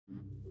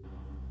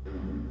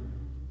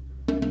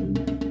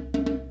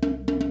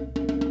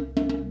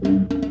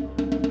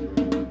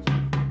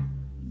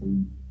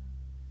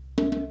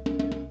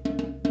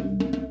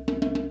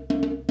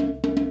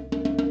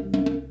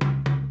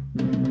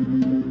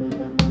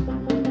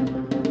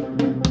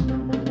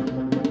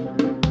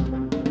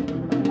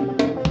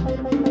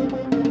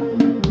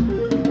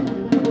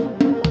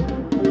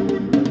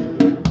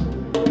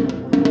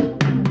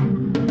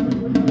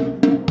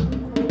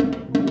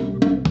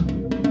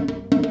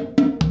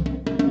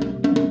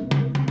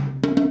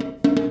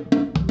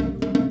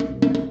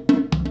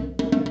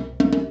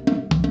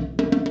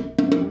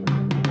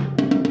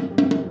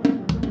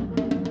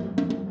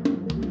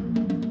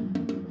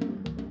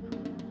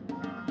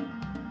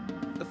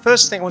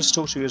First thing I want to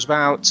talk to you is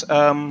about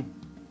the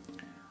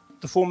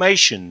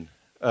formation.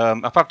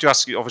 I've had to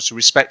ask you, obviously,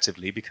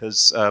 respectively,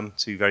 because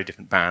two very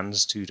different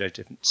bands, two very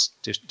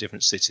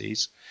different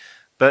cities.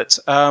 But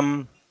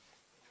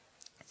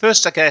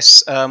first, I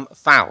guess,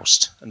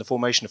 Faust and the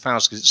formation of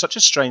Faust, because it's such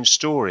a strange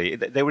story.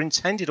 They were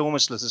intended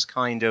almost as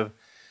kind of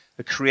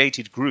a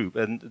created group,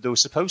 and they were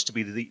supposed to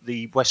be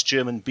the West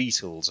German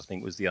Beatles, I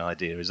think was the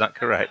idea. Is that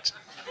correct?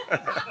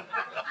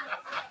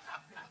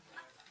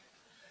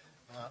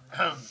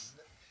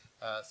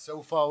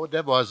 So far,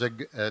 that was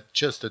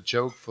just a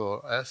joke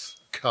for us,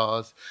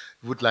 because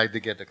we would like to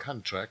get a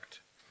contract.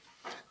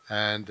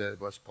 And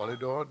it was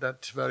Polydor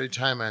that very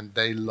time, and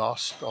they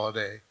lost, or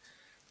they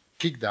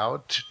kicked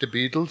out the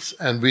Beatles,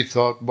 and we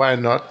thought, why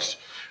not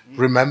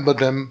remember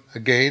them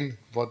again,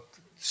 what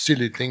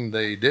silly thing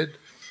they did.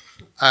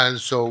 And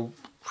so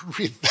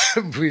we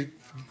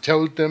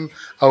told them,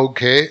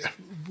 okay,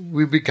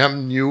 we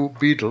become new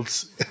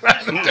Beatles.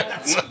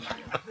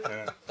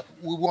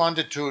 We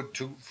wanted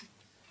to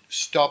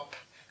stop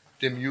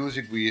the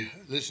music we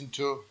listened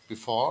to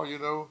before, you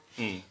know,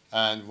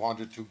 and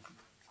wanted to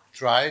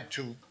try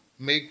to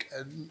make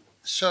a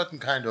certain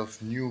kind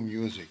of new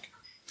music.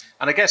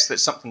 And I guess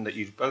that's something that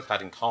you've both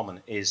had in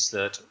common, is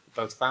that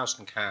both Faust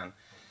and Can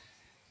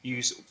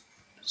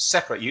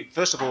separate you.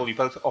 First of all, you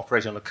both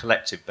operate on a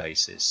collective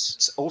basis.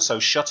 It's also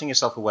shutting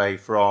yourself away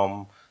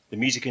from the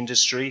music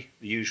industry,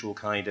 the usual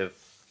kind of,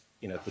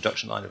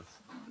 production line of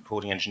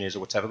recording engineers or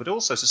whatever, but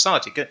also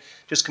society,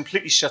 just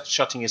completely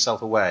shutting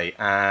yourself away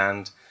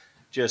and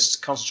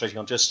just concentrating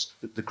on just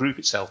the group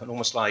itself, and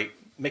almost like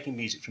making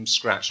music from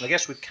scratch. And I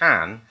guess with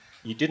Can,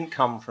 you didn't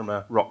come from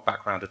a rock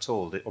background at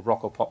all, or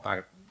rock or pop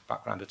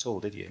background at all,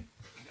 did you?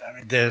 I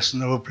mean, there's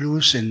no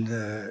blues in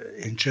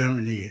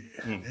Germany,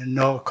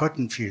 no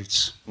cotton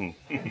fields.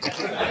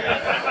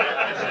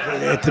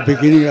 At the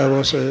beginning, I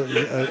was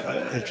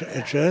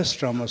a jazz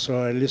drummer,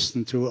 so I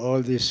listened to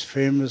all these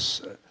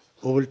famous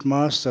old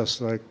masters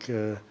like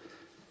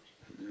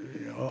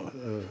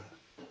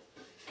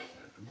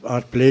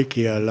Art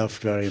Blakey. I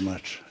loved very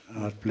much.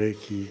 Art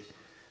Blakey,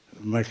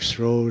 Max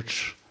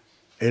Roach,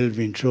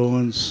 Elvin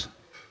Jones.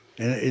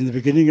 And in the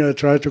beginning, I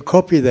tried to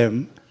copy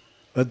them,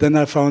 but then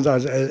I found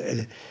out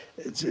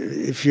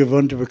if you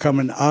want to become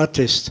an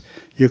artist,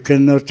 you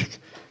cannot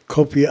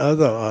copy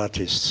other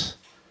artists.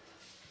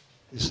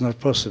 It's not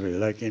possible.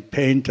 Like in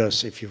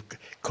painters, if you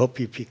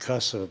copy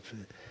Picasso,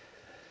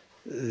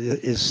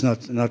 it's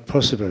not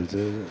possible.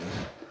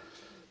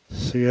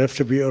 So you have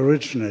to be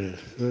original.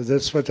 So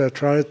that's what I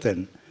tried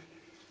then,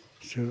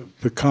 to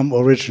become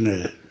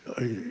original.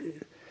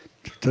 It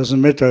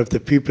doesn't matter if the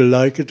people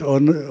like it or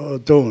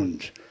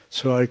don't.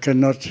 So I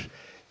cannot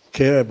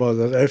care about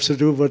that. I have to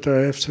do what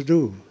I have to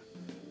do.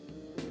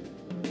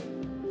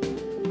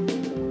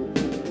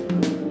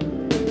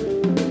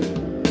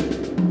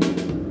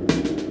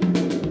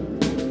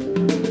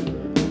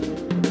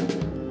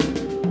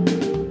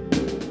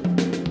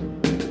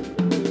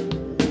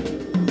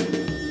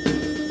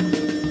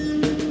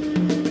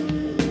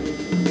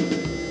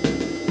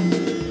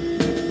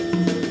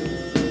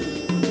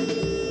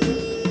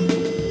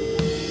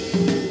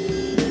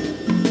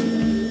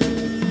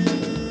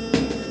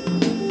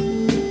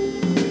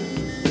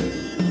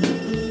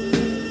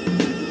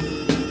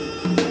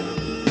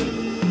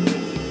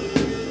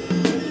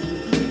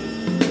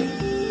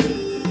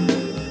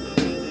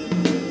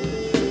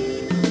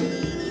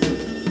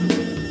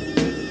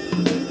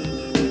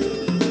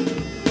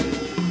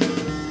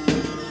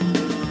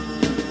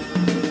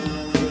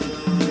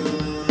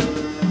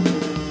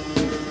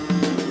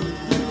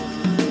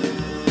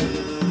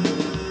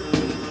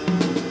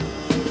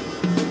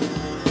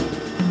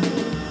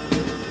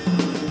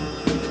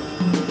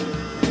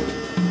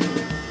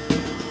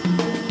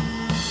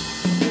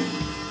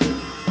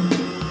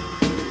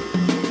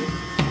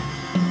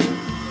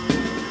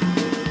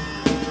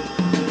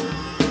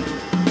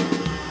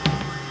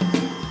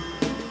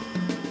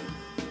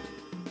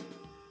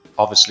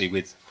 Obviously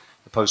with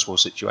the post-war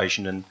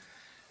situation, and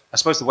I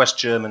suppose the West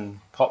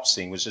German pop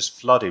scene was just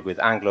flooded with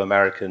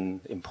Anglo-American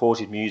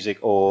imported music,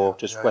 or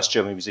just West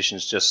German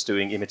musicians just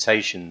doing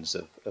imitations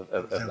of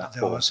that.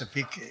 There was a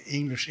big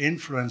English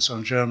influence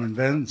on German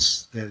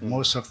bands.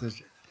 Most of the,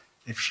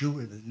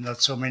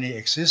 not so many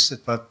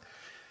existed, but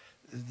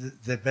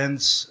the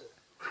bands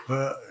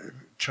were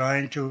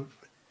trying to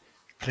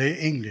play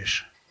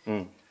English.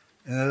 Mm.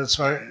 And that's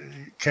why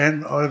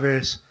Can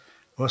always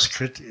was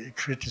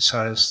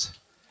criticized.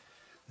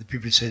 The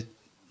people said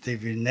they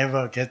will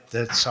never get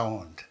that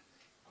sound.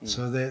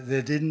 So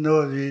they didn't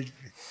know,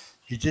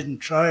 he didn't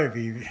try,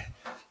 we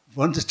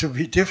wanted to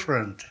be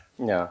different.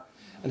 Yeah.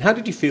 And how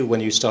did you feel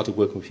when you started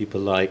working with people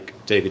like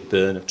David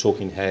Byrne of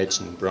Talking Heads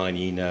and Brian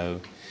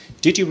Eno?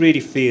 Did you really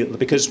feel,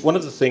 because one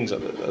of the things I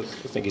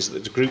think is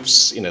that the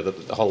groups, you know,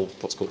 the whole,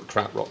 what's called the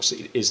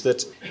Krautrock, is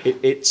that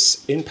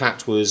its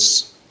impact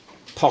was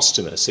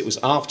posthumous. It was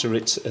after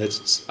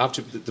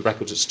the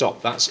records had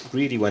stopped. That's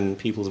really when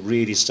people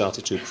really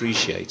started to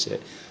appreciate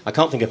it. I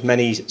can't think of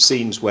many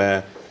scenes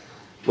where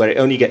it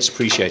only gets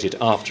appreciated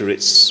after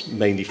it's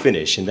mainly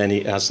finished, and then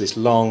it has this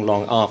long,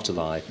 long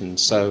afterlife. And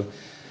so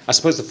I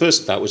suppose the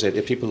first of that was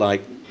it. People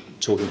like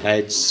Talking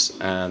Heads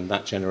and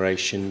that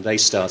generation, they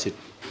started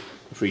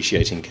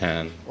appreciating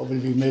Can. Probably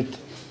we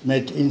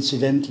met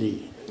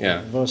incidentally.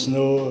 Yeah. There was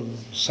no,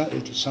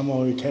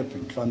 somehow it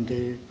happened one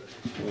day.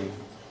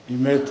 We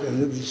met,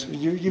 and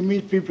you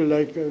meet people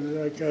like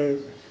I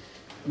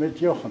met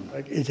Jochen.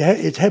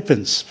 It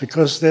happens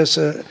because there's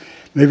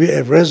maybe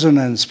a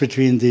resonance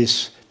between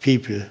these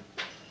people,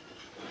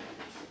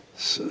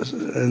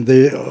 and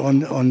they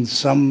on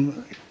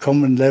some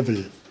common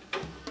level.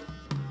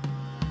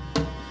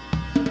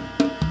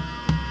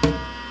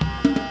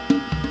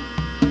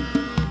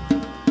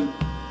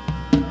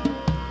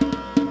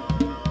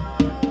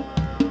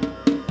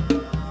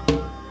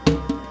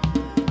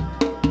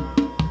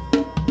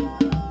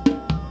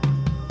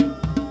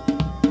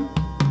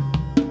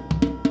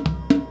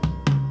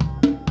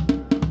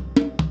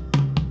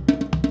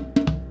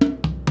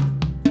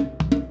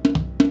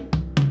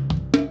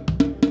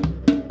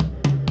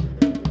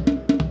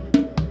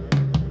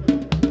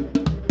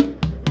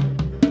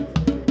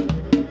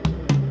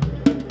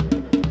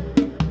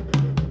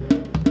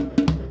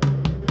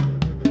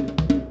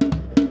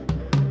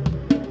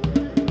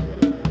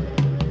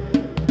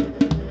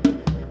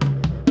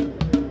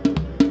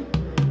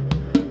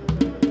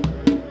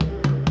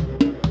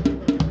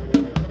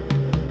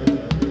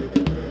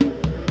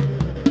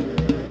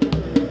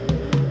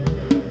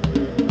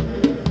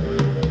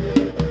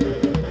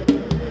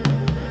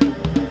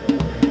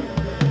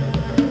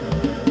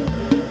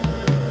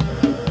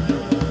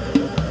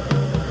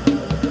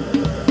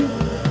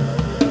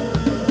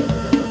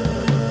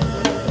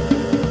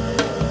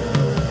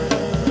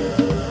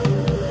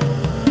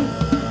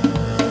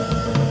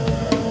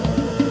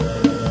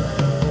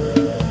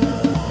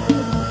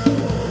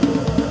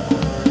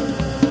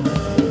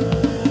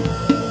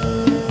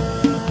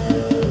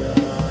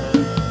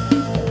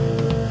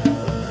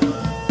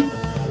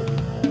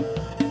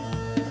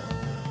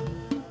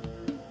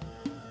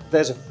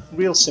 There's a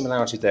real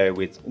similarity there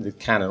with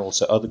Can and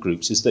also other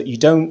groups, is that you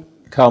don't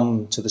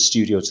come to the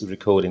studio to the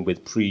recording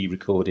with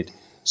pre-recorded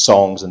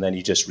songs and then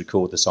you just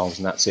record the songs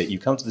and that's it. You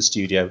come to the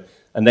studio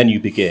and then you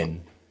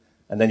begin.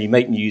 And then you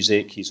make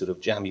music, you sort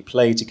of jam, you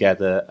play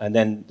together, and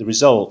then the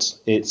result,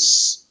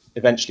 it's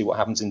eventually what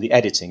happens in the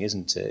editing,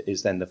 isn't it?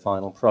 Is then the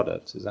final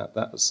product.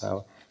 That's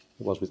how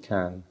it was with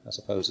Can, I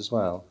suppose, as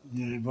well.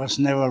 It was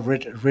never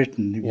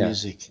written, the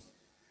music.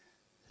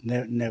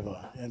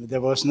 Never. And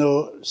there was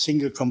no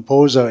single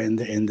composer in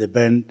the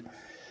band.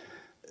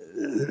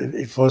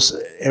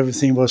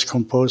 Everything was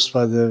composed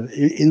by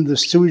in the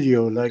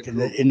studio, like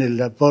in a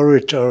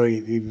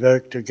laboratory. We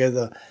worked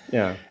together,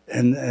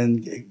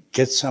 and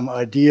get some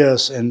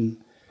ideas and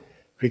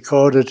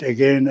record it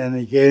again and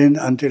again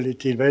until it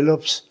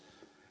develops.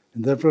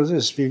 In that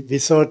process, we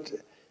thought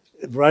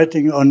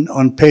writing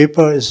on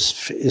paper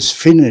is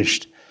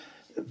finished.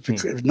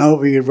 Because now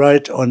we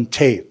write on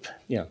tape.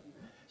 Yeah.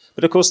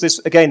 But of course, this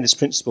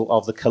principle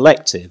of the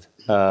collective,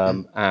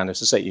 and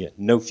as I say,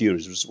 no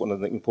furies was one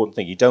of the important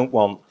things. You don't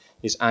want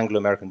this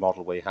Anglo-American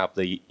model where you have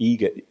the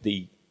ego,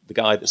 the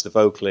guy that's the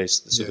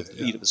vocalist, the sort of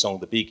lead of the song,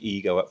 the big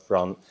ego up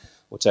front,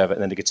 whatever,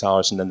 and then the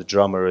guitarist, and then the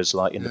drummer is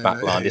like in the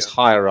back line, this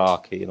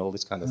hierarchy and all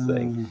this kind of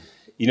thing.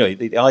 You know,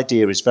 the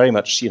idea is very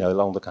much,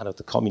 along the kind of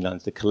the commune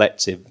lines, the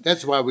collective.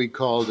 That's why we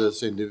called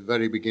us in the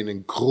very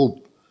beginning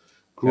group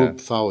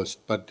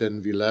Faust, but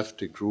then we left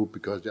the group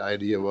because the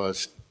idea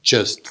was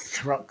just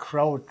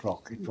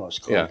Krautrock. It was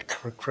called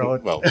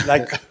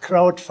like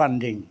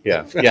crowdfunding.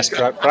 Yeah. Yes,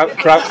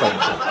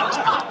 crowdfunding.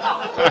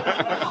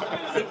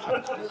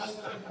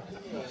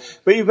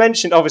 But you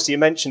mentioned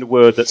a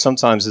word that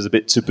sometimes is a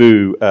bit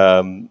taboo.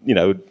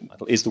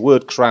 Is the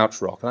word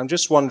krautrock, and I'm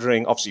just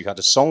wondering. Obviously, you had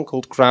a song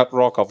called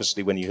Krautrock.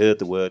 Obviously, when you heard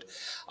the word,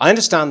 I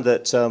understand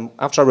that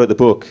after I wrote the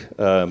book,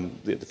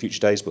 the Future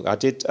Days book, I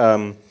did.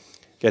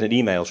 Get an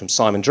email from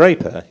Simon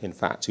Draper, in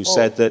fact, who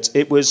said that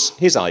it was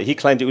his idea. He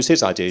claimed it was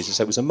his idea. He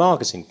said it was a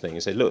marketing thing. He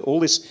said, look,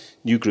 all this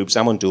new groups,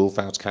 Amundul,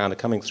 Faust, Can, are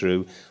coming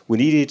through. We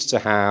needed to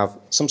have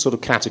some sort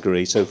of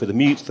category. So for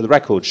the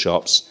record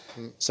shops,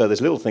 so there's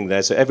a little thing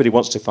there. So everybody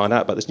wants to find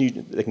out about this new,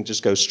 they can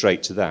just go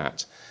straight to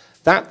that.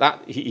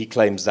 He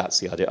claims that's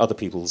the idea. Other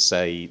people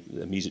say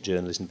a music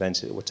journalist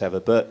invented it or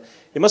whatever. But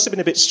it must have been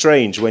a bit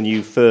strange when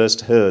you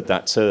first heard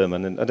that term.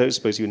 And I don't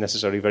suppose you were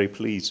necessarily very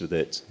pleased with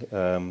it.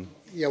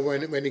 Yeah,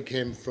 when it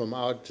came from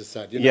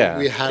outside, Yeah,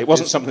 we had it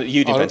wasn't something that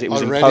you'd invented, it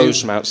was already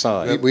imposed from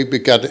outside. We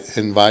got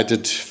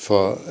invited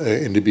for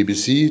in the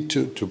BBC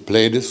to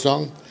play this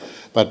song,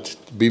 but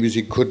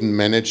BBC couldn't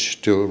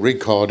manage to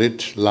record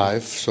it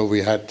live, so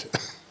we had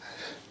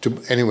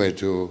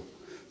to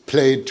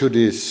play to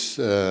this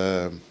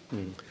to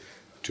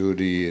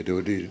the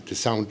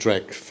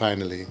soundtrack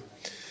finally.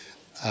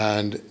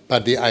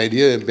 But the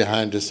idea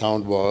behind the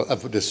sound was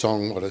the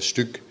song or the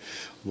Stück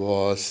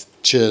was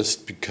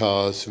just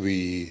because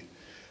we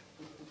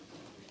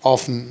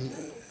often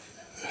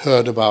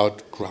heard about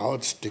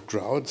the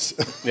crowds.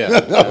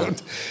 Yeah.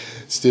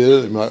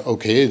 Still,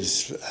 okay,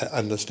 it's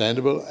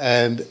understandable.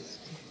 And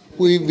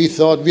we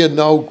thought we are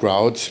no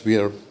crowds, we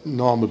are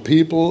normal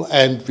people,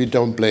 and we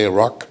don't play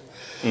rock.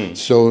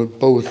 So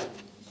both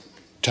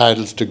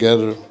titles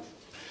together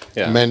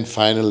meant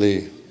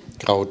finally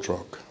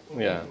Krautrock.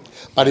 Yeah.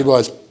 But it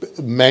was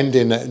meant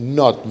in a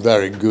not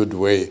very good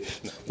way.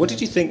 What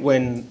did you think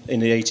when, in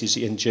the 80s,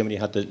 in Germany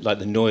had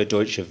the Neue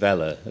Deutsche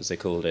Welle, as they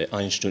called it,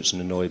 Einstürzen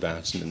and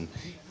Neubauten and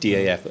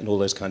DAF and all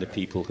those kind of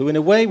people, who in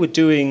a way were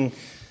doing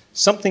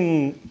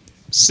something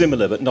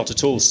similar, but not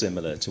at all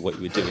similar to what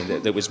you were doing,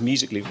 that was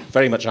musically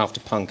very much after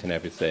punk and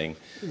everything,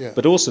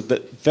 but also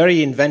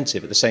very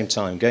inventive at the same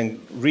time,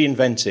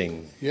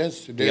 reinventing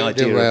the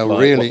idea they were of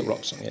really what the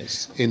rock song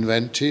is.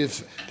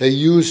 Inventive. They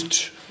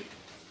used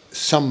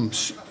some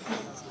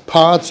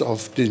parts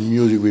of the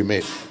music we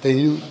made. They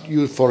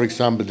used, for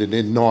example,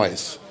 the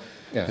noise,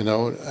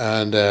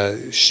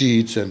 and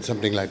sheets and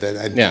something like that.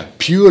 And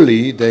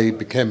purely, they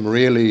became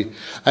really.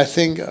 I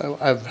think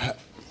I've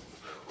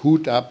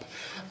hoot up.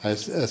 I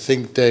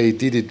think they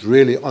did it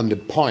really on the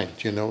point.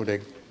 They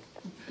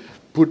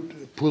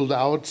pulled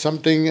out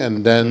something,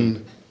 and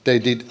then they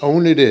did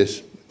only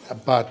this,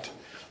 but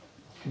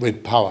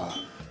with power.